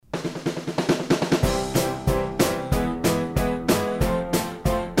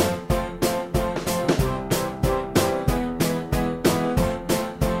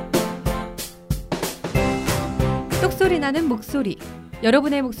목소리 나는 목소리.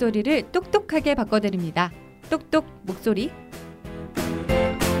 여러분의 목소리를 똑똑하게 바꿔드립니다. 똑똑 목소리.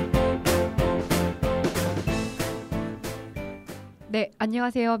 네,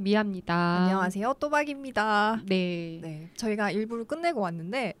 안녕하세요. 미아입니다. 안녕하세요. 또박입니다. 네. 저희가 일부를 끝내고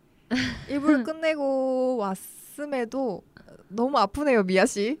왔는데 일부를 끝내고 왔음에도 너무 아프네요, 미아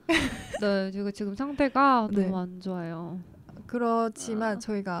씨. 네, 지금 상태가 네. 너무 안 좋아요. 그렇지만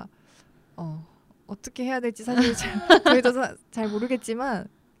저희가 어떻게 해야 될지 사실 저희도 잘 모르겠지만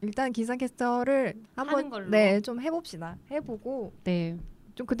일단 기상캐스터를 하는 한번 걸로. 좀 해봅시다. 해보고 네.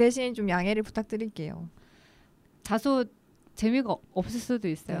 좀 그 대신 좀 양해를 부탁드릴게요. 다소 재미가 없을 수도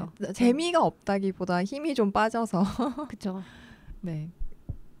있어요. 네. 재미가 없다기보다 힘이 좀 빠져서 그렇죠. 네.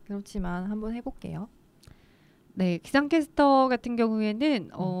 그렇지만 한번 해볼게요. 네, 기상캐스터 같은 경우에는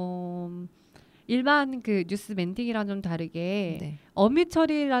일반 그 뉴스 멘팅이랑 좀 다르게 네. 어미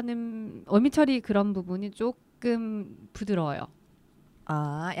처리 그런 부분이 조금 부드러워요.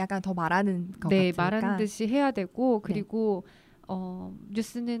 아, 약간 더 말하는 것 네, 같으니까. 말하는 듯이 해야 되고 그리고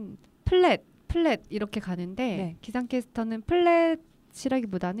뉴스는 플랫 이렇게 가는데 네. 기상캐스터는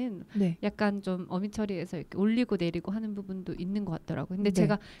플랫이라기보다는 네. 약간 좀 어미 처리해서 이렇게 올리고 내리고 하는 부분도 있는 것 같더라고요. 근데 네.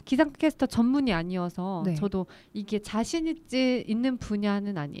 제가 기상캐스터 전문이 아니어서 네. 저도 이게 자신 있는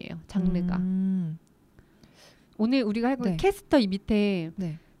분야는 아니에요. 장르가. 오늘 우리가 할 건 네. 캐스터 이 밑에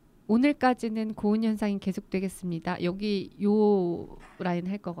네. 오늘까지는 고온 현상이 계속되겠습니다. 여기 요 라인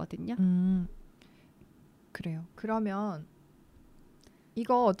할 거거든요. 그래요. 그러면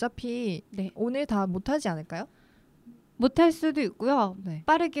이거 어차피 네. 오늘 다 못하지 않을까요? 못할 수도 있고요. 네.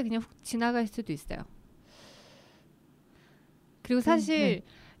 빠르게 그냥 훅 지나갈 수도 있어요. 그리고 사실 네.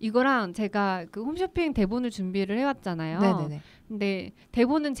 이거랑 제가 그 홈쇼핑 대본을 준비를 해왔잖아요. 네네네. 근데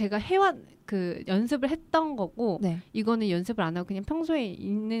대본은 제가 그 연습을 했던 거고 네. 이거는 연습을 안 하고 그냥 평소에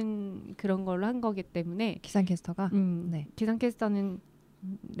있는 그런 걸로 한 거기 때문에 기상캐스터가 네. 기상캐스터는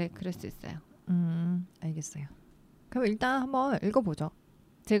네 그럴 수 있어요. 알겠어요. 그럼 일단 한번 읽어보죠.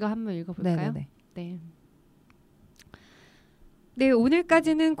 제가 한번 읽어볼까요? 네네네. 네. 네,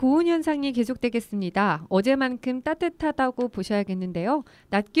 오늘까지는 고온 현상이 계속되겠습니다. 어제만큼 따뜻하다고 보셔야겠는데요.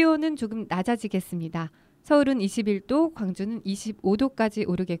 낮 기온은 조금 낮아지겠습니다. 서울은 21도, 광주는 25도까지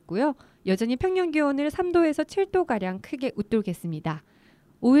오르겠고요. 여전히 평년 기온을 3도에서 7도가량 크게 웃돌겠습니다.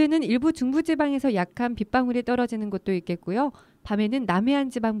 오후에는 일부 중부지방에서 약한 빗방울이 떨어지는 곳도 있겠고요. 밤에는 남해안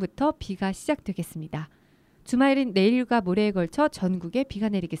지방부터 비가 시작되겠습니다. 주말인 내일과 모레에 걸쳐 전국에 비가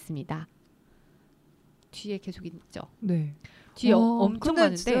내리겠습니다. 뒤에 계속 있죠. 네. 뒤에 엄청 근데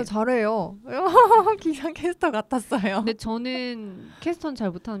많은데. 진짜 잘해요. 기상캐스터 같았어요. 근데 저는 캐스터는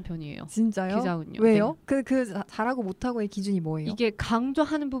잘 못하는 편이에요. 진짜요? 기상은요. 왜요? 네. 그 잘하고 못하고의 기준이 뭐예요? 이게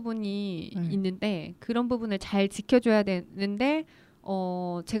강조하는 부분이 있는데 그런 부분을 잘 지켜줘야 되는데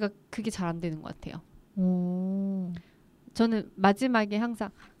제가 그게 잘 안 되는 것 같아요. 저는 마지막에 항상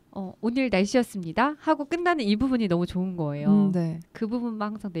오늘 날씨였습니다 하고 끝나는 이 부분이 너무 좋은 거예요. 네. 그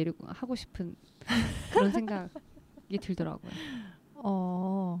부분만 항상 내리고 하고 싶은 그런 생각이 들더라고요.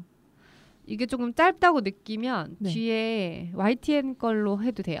 이게 조금 짧다고 느끼면 네. 뒤에 YTN 걸로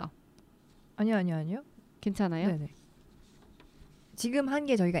해도 돼요. 아니요. 괜찮아요? 네네. 지금 한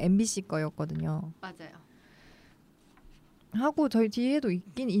게 저희가 MBC 거였거든요. 맞아요. 하고 저희 뒤에도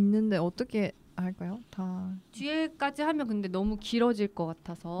있긴 있는데 어떻게 할까요? 다 뒤에까지 하면 근데 너무 길어질 것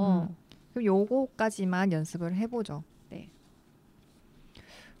같아서 그럼 요거까지만 연습을 해보죠. 네.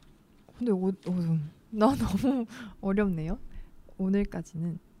 근데 나 너무 어렵네요.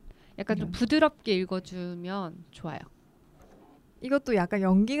 오늘까지는 약간 좀 부드럽게 읽어주면 좋아요. 이것도 약간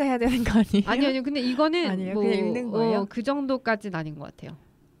연기가 해야 되는 거 아니에요? 아니요. 근데 이거는 아니에요. 그냥 읽는 거예요? 그 정도까지는 아닌 것 같아요.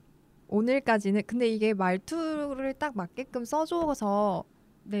 오늘까지는 근데 이게 말투를 딱 맞게끔 써줘서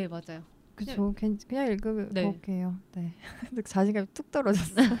네, 맞아요. 그쵸. 그냥 읽어볼게요. 네. 자신감이 뚝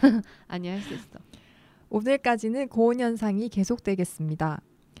떨어졌어. 아니야, 할 수 있어. 오늘까지는 고온 현상이 계속되겠습니다.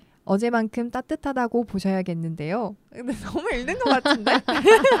 어제만큼 따뜻하다고 보셔야겠는데요. 근데 너무 읽는 것 같은데?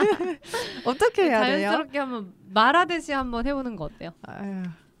 어떻게 해야 돼요? 자연스럽게 한번 말하듯이 한번 해보는 거 어때요?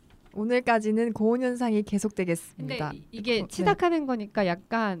 오늘까지는 고온 현상이 계속되겠습니다. 근데 이게 치닫하는 거니까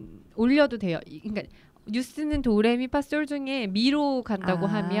약간 올려도 돼요. 그러니까 뉴스는 도레미파솔 중에 미로 간다고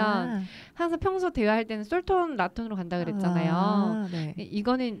하면 항상 평소 대화할 때는 솔톤 라톤으로 간다 그랬잖아요. 네.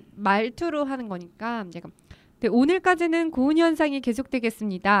 이거는 말투로 하는 거니까 약간 네, 오늘까지는 고온 현상이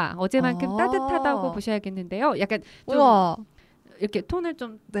계속되겠습니다. 어제만큼 따뜻하다고 보셔야겠는데요. 약간 좀 우와. 이렇게 톤을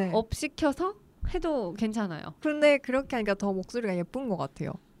좀 업 시켜서 해도 괜찮아요. 근데 그렇게 하니까 더 목소리가 예쁜 것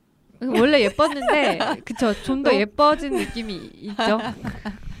같아요. 원래 예뻤는데 그쵸, 좀 더 예뻐진 느낌이 있죠.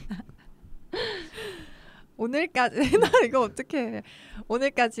 오늘까지 나 이거 어떻게 해.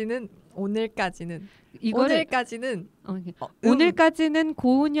 오늘까지는 오늘까지는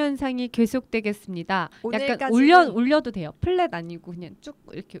고온 현상이 계속되겠습니다. 약간 올려도 돼요. 플랫 아니고 그냥 쭉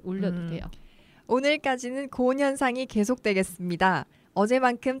이렇게 올려도 돼요. 오늘까지는 고온 현상이 계속되겠습니다.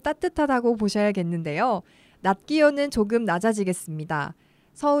 어제만큼 따뜻하다고 보셔야겠는데요. 낮 기온은 조금 낮아지겠습니다.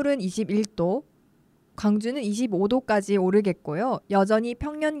 서울은 21도, 광주는 25도까지 오르겠고요. 여전히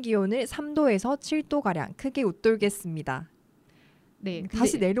평년 기온을 3도에서 7도가량 크게 웃돌겠습니다. 네,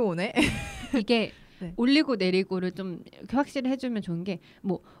 다시 내려오네. 이게 네. 올리고 내리고를 좀 확실히 해주면 좋은 게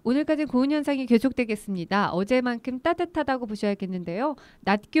뭐 오늘까지 고온 현상이 계속되겠습니다. 어제만큼 따뜻하다고 보셔야겠는데요.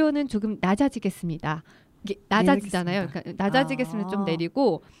 낮 기온은 조금 낮아지겠습니다. 이게 낮아지잖아요. 그러니까 낮아지겠으면 좀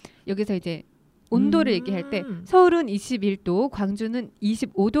내리고 여기서 이제 온도를 얘기할 때 서울은 21도, 광주는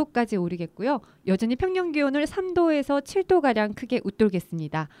 25도까지 오르겠고요. 여전히 평년 기온을 3도에서 7도가량 크게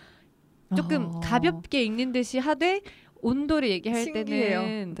웃돌겠습니다. 조금 가볍게 읽는 듯이 하되 온도를 얘기할 신기해요.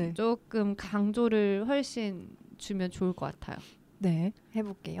 때는 네. 조금 강조를 훨씬 주면 좋을 것 같아요. 네,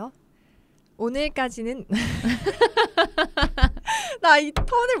 해볼게요. 오늘까지는 나 이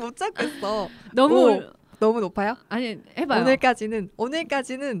톤을 못 잡겠어. 너무 높아요? 아니 해봐요. 오늘까지는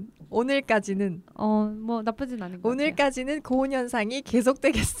뭐 나쁘진 않은 것 같아요. 오늘까지는 고온 현상이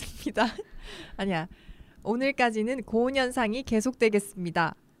계속되겠습니다. 아니야. 오늘까지는 고온 현상이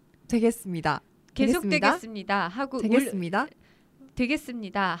계속되겠습니다. 계속되겠습니다 하고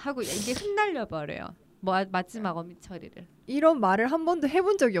되겠습니다 하고 이게 흩날려 버려요. 마지막 어미 처리를. 이런 말을 한 번도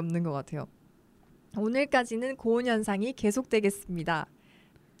해본 적이 없는 것 같아요. 오늘까지는 고온 현상이 계속되겠습니다.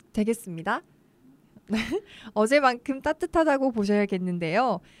 어제만큼 따뜻하다고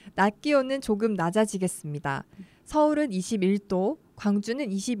보셔야겠는데요. 낮 기온은 조금 낮아지겠습니다. 서울은 21도, 광주는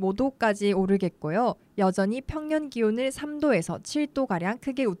 25도까지 오르겠고요. 여전히 평년 기온을 3도에서 7도가량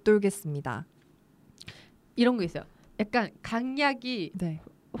크게 웃돌겠습니다. 이런 거 있어요. 약간 강약이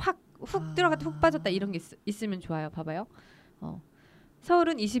훅 들어갔다 훅 빠졌다 이런 게 있으면 좋아요. 봐봐요.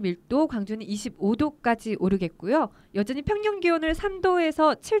 서울은 21도, 광주는 25도까지 오르겠고요. 여전히 평년 기온을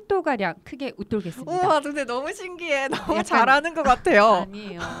 3도에서 7도가량 크게 웃돌겠습니다. 우와, 근데 너무 신기해. 너무 잘하는 것 같아요.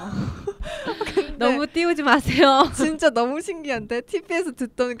 아니에요. 너무 띄우지 마세요. 진짜 너무 신기한데? TV에서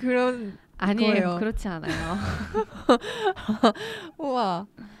듣던 그런 아니에요. 거예요. 그렇지 않아요. 우와,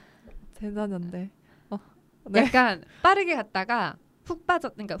 대단한데. 네. 약간 빠르게 갔다가 훅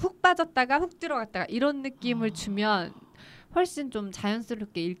빠졌다가 훅 들어갔다가 이런 느낌을 주면 훨씬 좀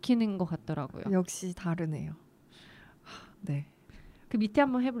자연스럽게 읽히는 것 같더라고요. 역시 다르네요. 네. 그 밑에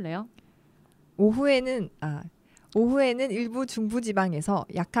한번 해볼래요? 오후에는 일부 중부지방에서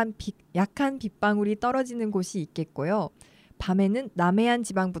약한 빗방울이 떨어지는 곳이 있겠고요. 밤에는 남해안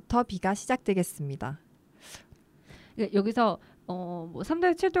지방부터 비가 시작되겠습니다. 여기서 뭐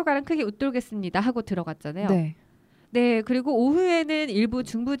 3도에서 7도가량 크게 웃돌겠습니다 하고 들어갔잖아요. 네. 네, 그리고 오후에는 일부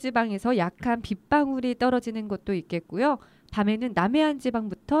중부지방에서 약한 빗방울이 떨어지는 곳도 있겠고요. 밤에는 남해안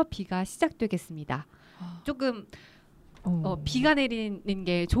지방부터 비가 시작되겠습니다. 조금 비가 내리는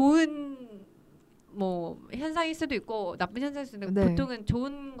게 좋은 뭐 현상일 수도 있고 나쁜 현상일 수도 있고 보통은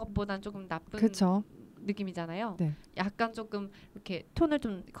좋은 것보다는 조금 나쁜 느낌이잖아요. 네. 약간 조금 이렇게 톤을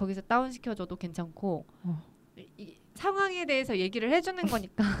좀 거기서 다운 시켜줘도 괜찮고 이 상황에 대해서 얘기를 해주는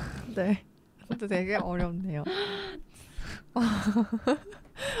거니까. 네. 근데 되게 어렵네요.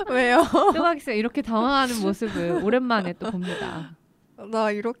 왜요? 또박스 이렇게 당황하는 모습을 오랜만에 또 봅니다.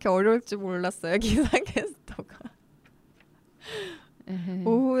 나 이렇게 어려울 줄 몰랐어요. 기상캐스터가.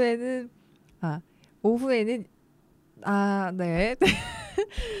 오후에는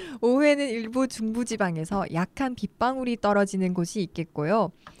오후에는 일부 중부지방에서 약한 빗방울이 떨어지는 곳이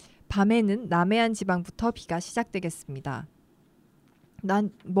있겠고요. 밤에는 남해안 지방부터 비가 시작되겠습니다.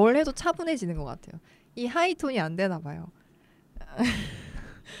 난 뭘 해도 차분해지는 것 같아요. 이 하이톤이 안 되나 봐요.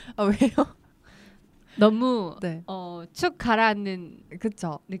 왜요? 너무 축 가라앉는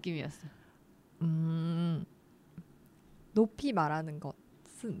그쵸? 느낌이었어. 높이 말하는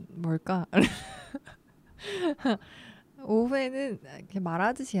것은 뭘까? 오후에는 그냥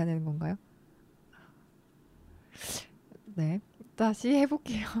말하듯이 해야 되는 건가요? 네, 다시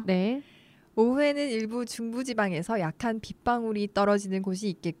해볼게요. 네. 오후에는 일부 중부지방에서 약한 빗방울이 떨어지는 곳이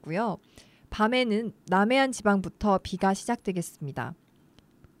있겠고요. 밤에는 남해안 지방부터 비가 시작되겠습니다.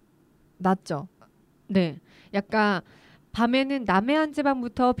 맞죠? 네. 약간 밤에는 남해안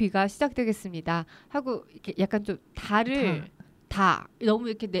지방부터 비가 시작되겠습니다. 하고 이렇게 약간 좀 다 너무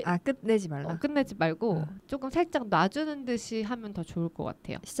이렇게 끝내지 말라. 끝내지 말고 조금 살짝 놔주는 듯이 하면 더 좋을 것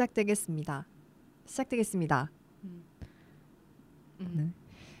같아요. 시작되겠습니다. 네.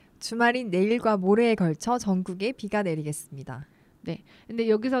 주말인 내일과 모레에 걸쳐 전국에 비가 내리겠습니다. 네. 근데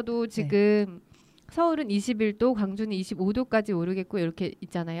여기서도 지금 서울은 21도, 광주는 25도까지 오르겠고 이렇게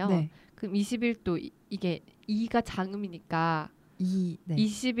있잖아요. 네. 그럼 21도 이게 2가 장음이니까 네.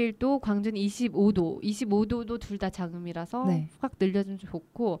 21도, 광주는 25도. 25도도 둘 다 장음이라서 네. 확 늘려주면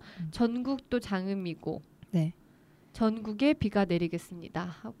좋고 음. 전국도 장음이고 네. 전국에 비가 내리겠습니다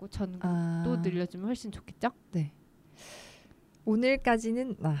하고 전국도 늘려주면 훨씬 좋겠죠? 네.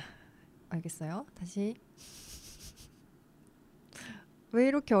 오늘까지는 알겠어요. 다시. 왜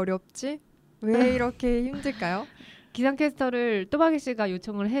이렇게 어렵지? 왜 이렇게 힘들까요? 기상캐스터를 또박이 씨가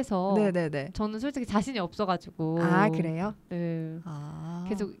요청을 해서 네네네. 저는 솔직히 자신이 없어가지고 그래요? 네. 아.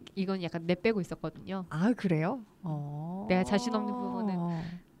 계속 이건 약간 내빼고 있었거든요. 그래요? 내가 자신 없는 부분은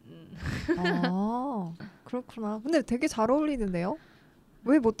그렇구나. 근데 되게 잘 어울리는데요?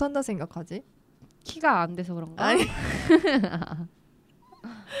 왜 못한다 생각하지? 키가 안 돼서 그런가? 아니.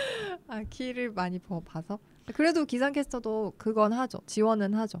 키를 많이 봐서? 그래도 기상캐스터도 그건 하죠.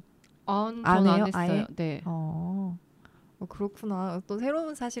 지원은 하죠. 저는 안 해요? 했어요. 아예? 네. 그렇구나. 또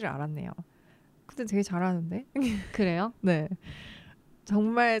새로운 사실을 알았네요. 근데 되게 잘하는데? 그래요? 네.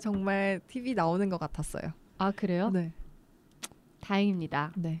 정말 TV 나오는 것 같았어요. 그래요? 네.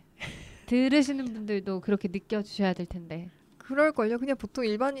 다행입니다. 네. 들으시는 분들도 그렇게 느껴주셔야 될 텐데. 그럴걸요. 그냥 보통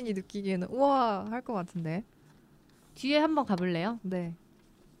일반인이 느끼기에는 우와 할 것 같은데. 뒤에 한번 가볼래요? 네.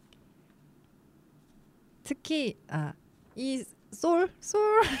 특히 이 솔?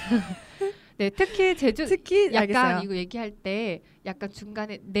 네, 특히 제주 특히 약간 알겠어요. 이거 얘기할 때 약간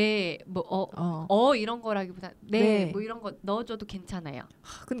중간에 네, 뭐 이런 거라기보다 네. 뭐 이런 거 넣어줘도 괜찮아요.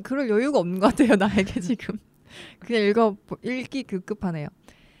 근데 그럴 여유가 없는 것 같아요. 나에게 지금. 그냥 읽기 급급하네요.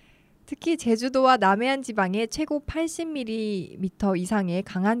 특히 제주도와 남해안 지방에 최고 80mm 이상의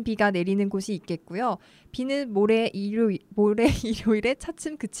강한 비가 내리는 곳이 있겠고요. 비는 모레 일요일에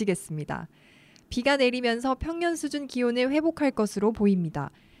차츰 그치겠습니다. 비가 내리면서 평년 수준 기온을 회복할 것으로 보입니다.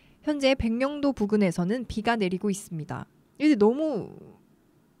 현재 백령도 부근에서는 비가 내리고 있습니다. 이제 너무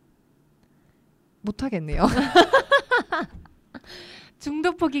못하겠네요.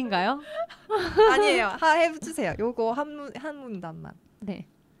 중도폭인가요? 아니에요. 해주세요. 요거 한 문단만. 네.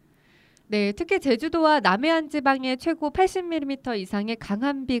 네, 특히 제주도와 남해안 지방에 최고 80mm 이상의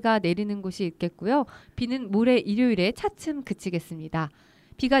강한 비가 내리는 곳이 있겠고요. 비는 모레 일요일에 차츰 그치겠습니다.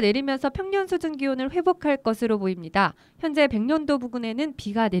 비가 내리면서 평년 수준 기온을 회복할 것으로 보입니다. 현재 백령도 부근에는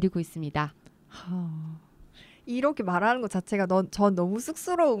비가 내리고 있습니다. 이렇게 말하는 것 자체가 전 너무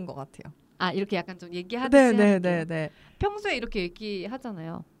쑥스러운 것 같아요. 이렇게 약간 좀 얘기하듯이 네. 평소에 이렇게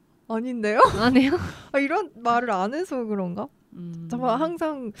얘기하잖아요. 아닌데요? 안 해요? 이런 말을 안 해서 그런가? 정말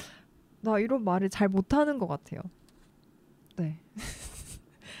항상 나 이런 말을 잘 못하는 것 같아요. 네.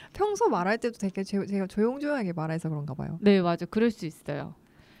 평소 말할 때도 되게 제가 조용조용하게 말해서 그런가 봐요. 네, 맞아. 그럴 수 있어요.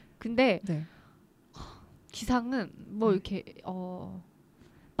 근데 네. 기상은 뭐 이렇게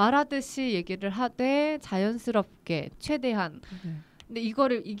말하듯이 얘기를 하되 자연스럽게 최대한. 네. 근데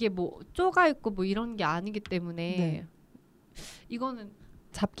이게 뭐 쪼가 있고 뭐 이런 게 아니기 때문에 네. 이거는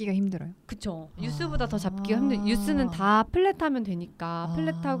잡기가 힘들어요. 그쵸. 뉴스보다 더 잡기가 힘든. 뉴스는 다 플랫하면 되니까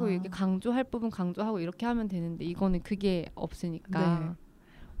플랫하고 이렇게 강조할 부분 강조하고 이렇게 하면 되는데 이거는 그게 없으니까.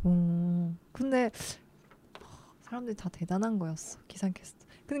 네. 근데 사람들이 다 대단한 거였어. 기상캐스터.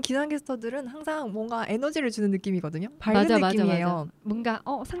 근데 기상캐스터들은 항상 뭔가 에너지를 주는 느낌이거든요. 밝은 느낌이에요. 맞아. 뭔가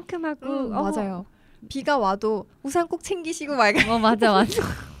상큼하고 맞아요. 비가 와도 우산 꼭 챙기시고 말고. 맞아.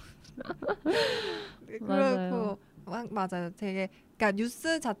 그렇고 맞아요. 되게 그러니까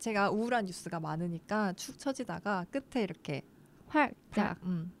뉴스 자체가 우울한 뉴스가 많으니까 축 처지다가 끝에 이렇게 활짝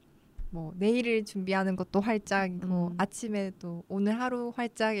뭐 내일을 준비하는 것도 활짝이고 아침에 또 오늘 하루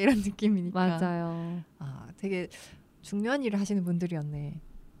활짝 이런 느낌이니까. 맞아요. 되게 중요한 일을 하시는 분들이었네.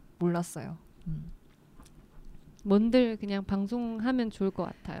 몰랐어요. 뭔들 그냥 방송하면 좋을 것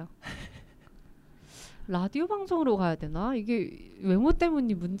같아요. 라디오 방송으로 가야 되나? 이게 외모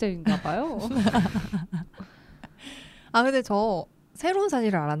때문이 문제인가 봐요. 근데 저 새로운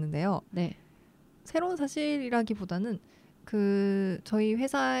사실을 알았는데요. 네. 새로운 사실이라기보다는 저희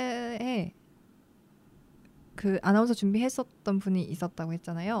회사에 그 아나운서 준비했었던 분이 있었다고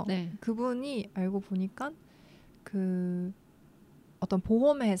했잖아요. 네. 그분이 알고 보니까 어떤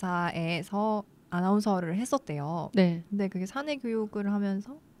보험회사에서 아나운서를 했었대요. 네. 근데 그게 사내 교육을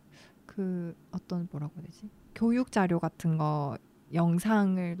하면서 뭐라고 해야 되지? 교육 자료 같은 거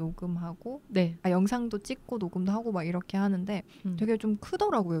영상을 녹음하고 영상도 찍고 녹음도 하고 막 이렇게 하는데 되게 좀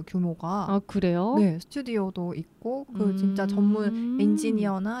크더라고요, 규모가. 그래요? 네, 스튜디오도 있고 진짜 전문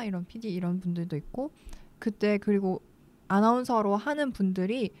엔지니어나 이런 PD 이런 분들도 있고 그때 그리고 아나운서로 하는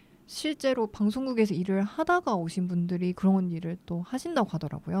분들이 실제로 방송국에서 일을 하다가 오신 분들이 그런 일을 또 하신다고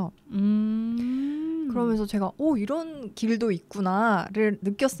하더라고요. 그러면서 제가 이런 길도 있구나를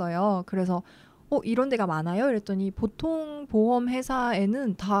느꼈어요. 그래서 이런 데가 많아요? 이랬더니 보통 보험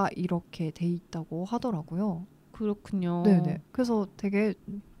회사에는 다 이렇게 돼 있다고 하더라고요. 그렇군요. 네네. 그래서 되게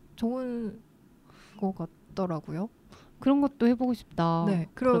좋은 것 같더라고요. 그런 것도 해보고 싶다. 네.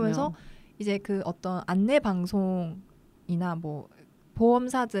 그러면서 그러면. 이제 그 어떤 안내 방송이나 뭐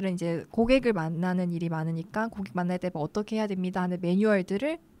보험사들은 이제 고객을 만나는 일이 많으니까 고객 만날 때 뭐 어떻게 해야 됩니다 하는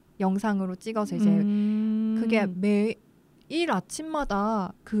매뉴얼들을 영상으로 찍어서 이제 그게 매일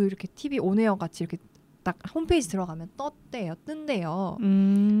아침마다 그 이렇게 TV 온에어 같이 이렇게 딱 홈페이지 들어가면 뜬대요.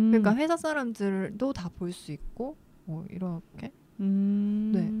 그러니까 회사 사람들도 다 볼 수 있고 뭐 이렇게.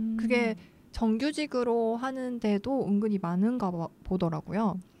 네. 그게 정규직으로 하는데도 은근히 많은가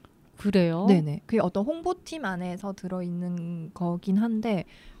보더라고요. 그래요? 네네. 그게 어떤 홍보팀 안에서 들어있는 거긴 한데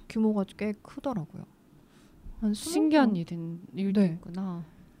규모가 꽤 크더라고요. 한 20명? 신기한 일도 네. 있구나.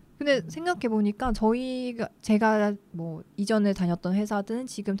 근데 생각해보니까 제가 뭐 이전에 다녔던 회사든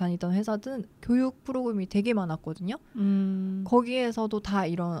지금 다니던 회사든 교육 프로그램이 되게 많았거든요. 거기에서도 다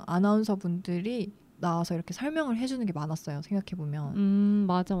이런 아나운서 분들이 나와서 이렇게 설명을 해주는 게 많았어요. 생각해보면.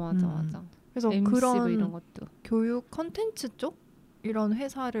 맞아. 그래서 MC 그런 뭐 이런 것도 교육 컨텐츠 쪽 이런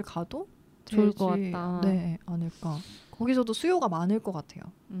회사를 가도 좋을 되지 것 같다. 네, 않을까. 거기서도 수요가 많을 것 같아요.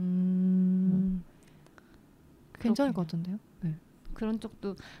 괜찮을 것 같은데요? 네. 그런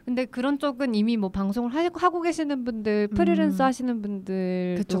쪽도 근데 그런 쪽은 이미 뭐 방송을 하고 계시는 분들 프리랜서 하시는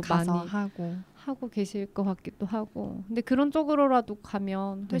분들도 그쪽 가서 많이 하고 계실 것 같기도 하고 근데 그런 쪽으로라도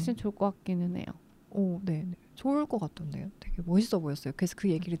가면 훨씬 좋을 것 같기는 해요. 네. 좋을 것 같던데요. 되게 멋있어 보였어요. 그래서 그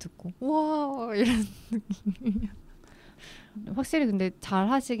얘기를 듣고 와 이런 느낌이 확실히 근데 잘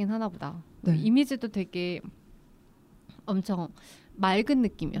하시긴 하나 보다. 네. 이미지도 되게 엄청 맑은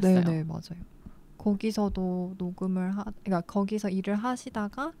느낌이었어요. 네, 맞아요. 거기서도 그러니까 거기서 일을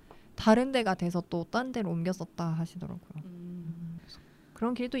하시다가 다른 데가 돼서 또 딴 데로 옮겼었다 하시더라고요.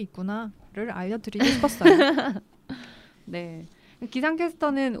 그런 길도 있구나를 알려드리고 싶었어요. 네.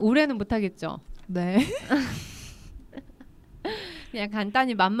 기상캐스터는 올해는 못하겠죠? 네. 그냥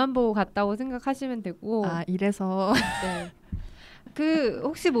간단히 맛만 보고 갔다고 생각하시면 되고. 이래서 네.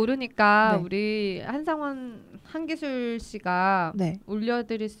 혹시 모르니까 네. 우리 한기술 씨가 네.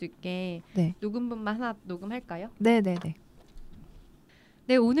 올려드릴 수 있게 네. 녹음분만 하나 녹음할까요? 네.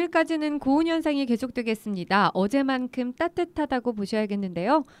 네, 오늘까지는 고온 현상이 계속되겠습니다. 어제만큼 따뜻하다고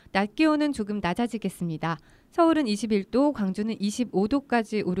보셔야겠는데요. 낮 기온은 조금 낮아지겠습니다. 서울은 21도, 광주는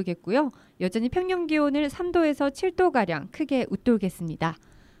 25도까지 오르겠고요. 여전히 평년 기온을 3도에서 7도가량 크게 웃돌겠습니다.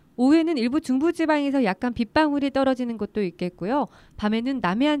 오후에는 일부 중부지방에서 약간 빗방울이 떨어지는 곳도 있겠고요. 밤에는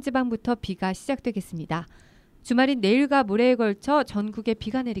남해안 지방부터 비가 시작되겠습니다. 주말인 내일과 모레에 걸쳐 전국에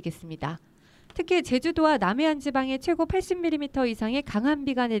비가 내리겠습니다. 특히 제주도와 남해안 지방에 최고 80mm 이상의 강한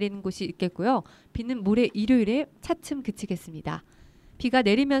비가 내리는 곳이 있겠고요. 비는 모레 일요일에 차츰 그치겠습니다. 비가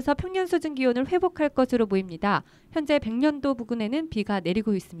내리면서 평년 수준 기온을 회복할 것으로 보입니다. 현재 백년도 부근에는 비가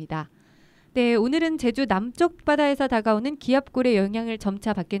내리고 있습니다. 네, 오늘은 제주 남쪽 바다에서 다가오는 기압골의 영향을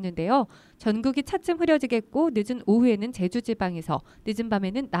점차 받겠는데요. 전국이 차츰 흐려지겠고 늦은 오후에는 제주 지방에서 늦은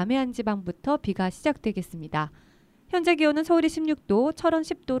밤에는 남해안 지방부터 비가 시작되겠습니다. 현재 기온은 서울이 16도, 철원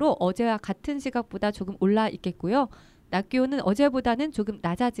 10도로 어제와 같은 시각보다 조금 올라 있겠고요. 낮 기온은 어제보다는 조금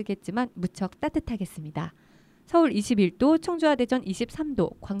낮아지겠지만 무척 따뜻하겠습니다. 서울 21도, 청주와 대전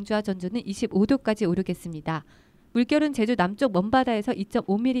 23도, 광주와 전주는 25도까지 오르겠습니다. 물결은 제주 남쪽 먼바다에서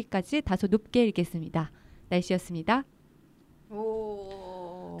 2.5mm까지 다소 높게 일겠습니다. 날씨였습니다.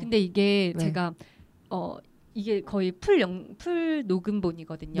 근데 이게 제가 이게 거의 풀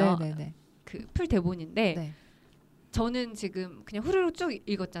녹음본이거든요. 네네네. 그 풀 대본인데 저는 지금 그냥 후루룩 쭉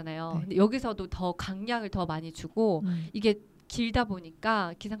읽었잖아요. 근데 여기서도 더 강약을 더 많이 주고 이게 길다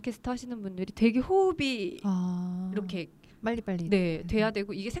보니까 기상캐스터 하시는 분들이 되게 호흡이 이렇게 빨리빨리 돼야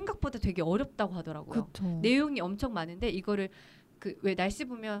되고 이게 생각보다 되게 어렵다고 하더라고요. 그쵸. 내용이 엄청 많은데 이거를 왜 날씨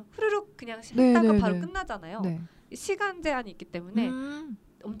보면 후루룩 그냥 했다가 바로 끝나잖아요. 시간 제한이 있기 때문에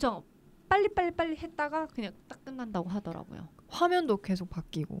엄청 빨리 했다가 그냥 딱 끝난다고 하더라고요. 화면도 계속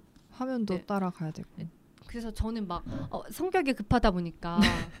바뀌고 화면도 따라가야 되고. 그래서 저는 막 성격이 급하다 보니까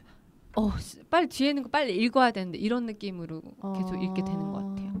빨리 뒤에 있는 거 빨리 읽어야 되는데 이런 느낌으로 계속 읽게 되는 것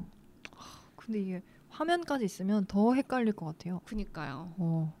같아요. 근데 이게 화면까지 있으면 더 헷갈릴 것 같아요.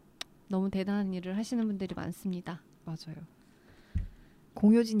 그니까요. 너무 대단한 일을 하시는 분들이 많습니다. 맞아요.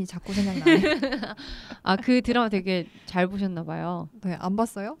 공효진이 자꾸 생각나네. 그 드라마 되게 잘 보셨나 봐요. 네, 안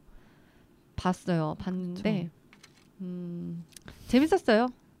봤어요? 봤는데 재밌었어요.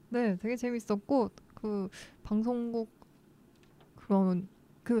 네, 되게 재밌었고 그 방송국 그런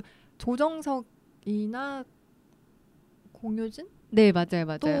그 조정석이나 공효진 네,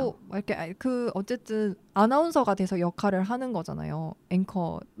 맞아요. 또 이렇게 그 어쨌든 아나운서가 돼서 역할을 하는 거잖아요.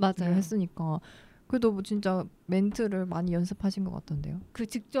 앵커를 맞아요. 했으니까. 그래도 뭐 진짜 멘트를 많이 연습하신 것 같던데요. 그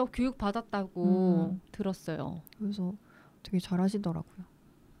직접 교육 받았다고 들었어요. 그래서 되게 잘하시더라고요.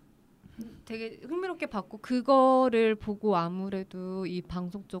 되게 흥미롭게 봤고 그거를 보고 아무래도 이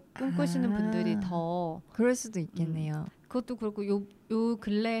방송 쪽 꿈꾸시는 분들이 더 그럴 수도 있겠네요. 그것도 그렇고 요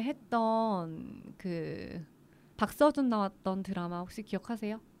근래 했던 그 박서준 나왔던 드라마 혹시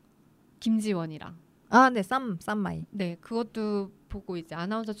기억하세요? 김지원이랑. 네, 쌈마이. 네, 그것도 보고 이제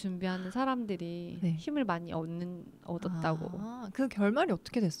아나운서 준비하는 사람들이 네. 힘을 많이 얻었다고. 그 결말이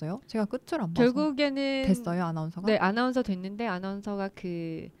어떻게 됐어요? 제가 끝을 안 봐서. 결국에는 됐어요, 아나운서가? 네, 아나운서 됐는데 아나운서가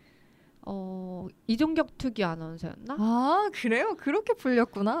이종격 투기 아나운서였나? 그래요? 그렇게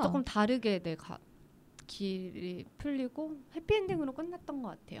풀렸구나. 조금 다르게 길이 풀리고 해피엔딩으로 끝났던 것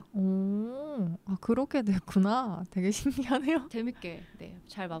같아요. 그렇게 됐구나. 되게 신기하네요. 재밌게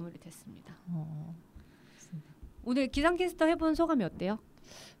잘 마무리됐습니다. 오늘 기상캐스터 해본 소감이 어때요?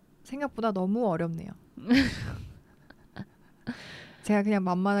 생각보다 너무 어렵네요. 제가 그냥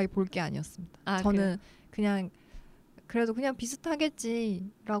만만하게 볼 게 아니었습니다. 저는 그래도 그냥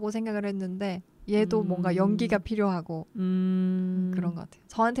비슷하겠지라고 생각을 했는데 얘도 뭔가 연기가 필요하고 그런 것 같아요.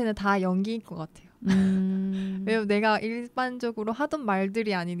 저한테는 다 연기인 것 같아요. 왜냐면 내가 일반적으로 하던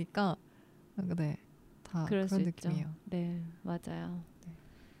말들이 아니니까 다 그런 느낌이에요. 네, 맞아요. 네.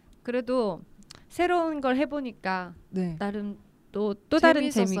 그래도 새로운 걸 해보니까 나름 또 다른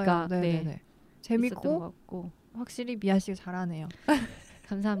재미가 재밌고 확실히 미아 씨가 잘하네요.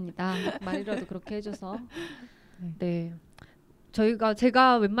 감사합니다. 말이라도 그렇게 해줘서. 네.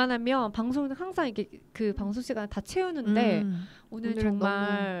 제가 웬만하면 방송을 항상 이게 그 방송 시간 다 채우는데 오늘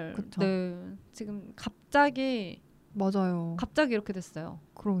정말 지금 갑자기 맞아요. 갑자기 이렇게 됐어요.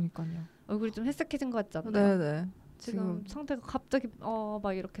 그러니까요. 얼굴이 좀 헬쓱해진 것 같지 않나요? 네네. 지금 상태가 갑자기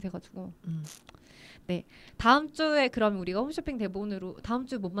막 이렇게 돼가지고. 네. 다음 주에 그럼 우리가 홈쇼핑 대본으로 다음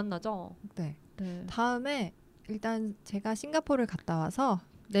주 못 만나죠? 네. 다음에 일단 제가 싱가포르를 갔다 와서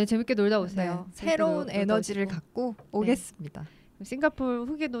재밌게 놀다 오세요. 새로운 에너지를 갖고 오겠습니다. 싱가포르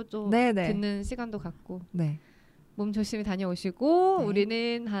후기도 좀 듣는 시간도 갖고 몸 조심히 다녀오시고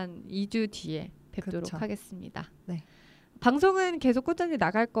우리는 한 2주 뒤에 뵙도록 하겠습니다. 방송은 계속 꾸준히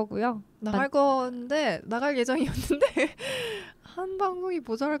나갈 거고요. 나갈 건데 나갈 예정이었는데 한 방송이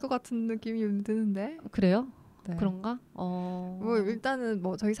모자랄 것 같은 느낌이 드는데. 그래요? 그런가? 뭐 일단은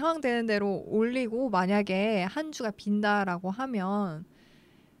뭐 저희 상황 되는 대로 올리고 만약에 한 주가 빈다라고 하면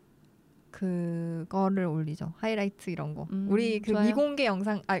그거를 올리죠. 하이라이트 이런 거. 우리 그 좋아요.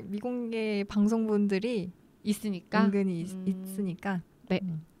 미공개 방송분들이 있으니까 은근히 있으니까. 네,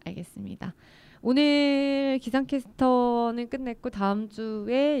 알겠습니다. 오늘 기상캐스터는 끝냈고 다음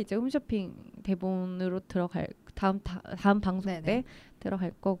주에 이제 홈쇼핑 대본으로 들어갈 다음 방송 때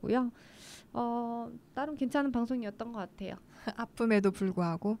들어갈 거고요. 나름 괜찮은 방송이었던 것 같아요. 아픔에도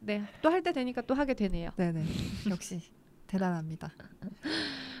불구하고. 또 할 때 되니까 또 하게 되네요. 네네. 역시 대단합니다.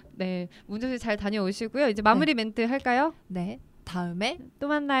 네, 문조씨 잘 다녀오시고요. 이제 마무리 멘트 할까요? 네, 다음에 또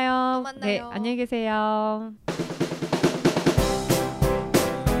만나요. 네, 안녕히 계세요.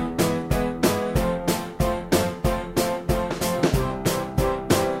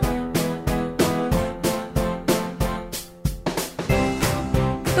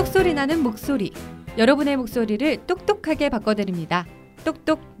 똑소리 나는 목소리. 여러분의 목소리를 똑똑하게 바꿔드립니다.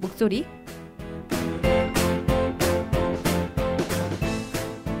 똑똑 목소리.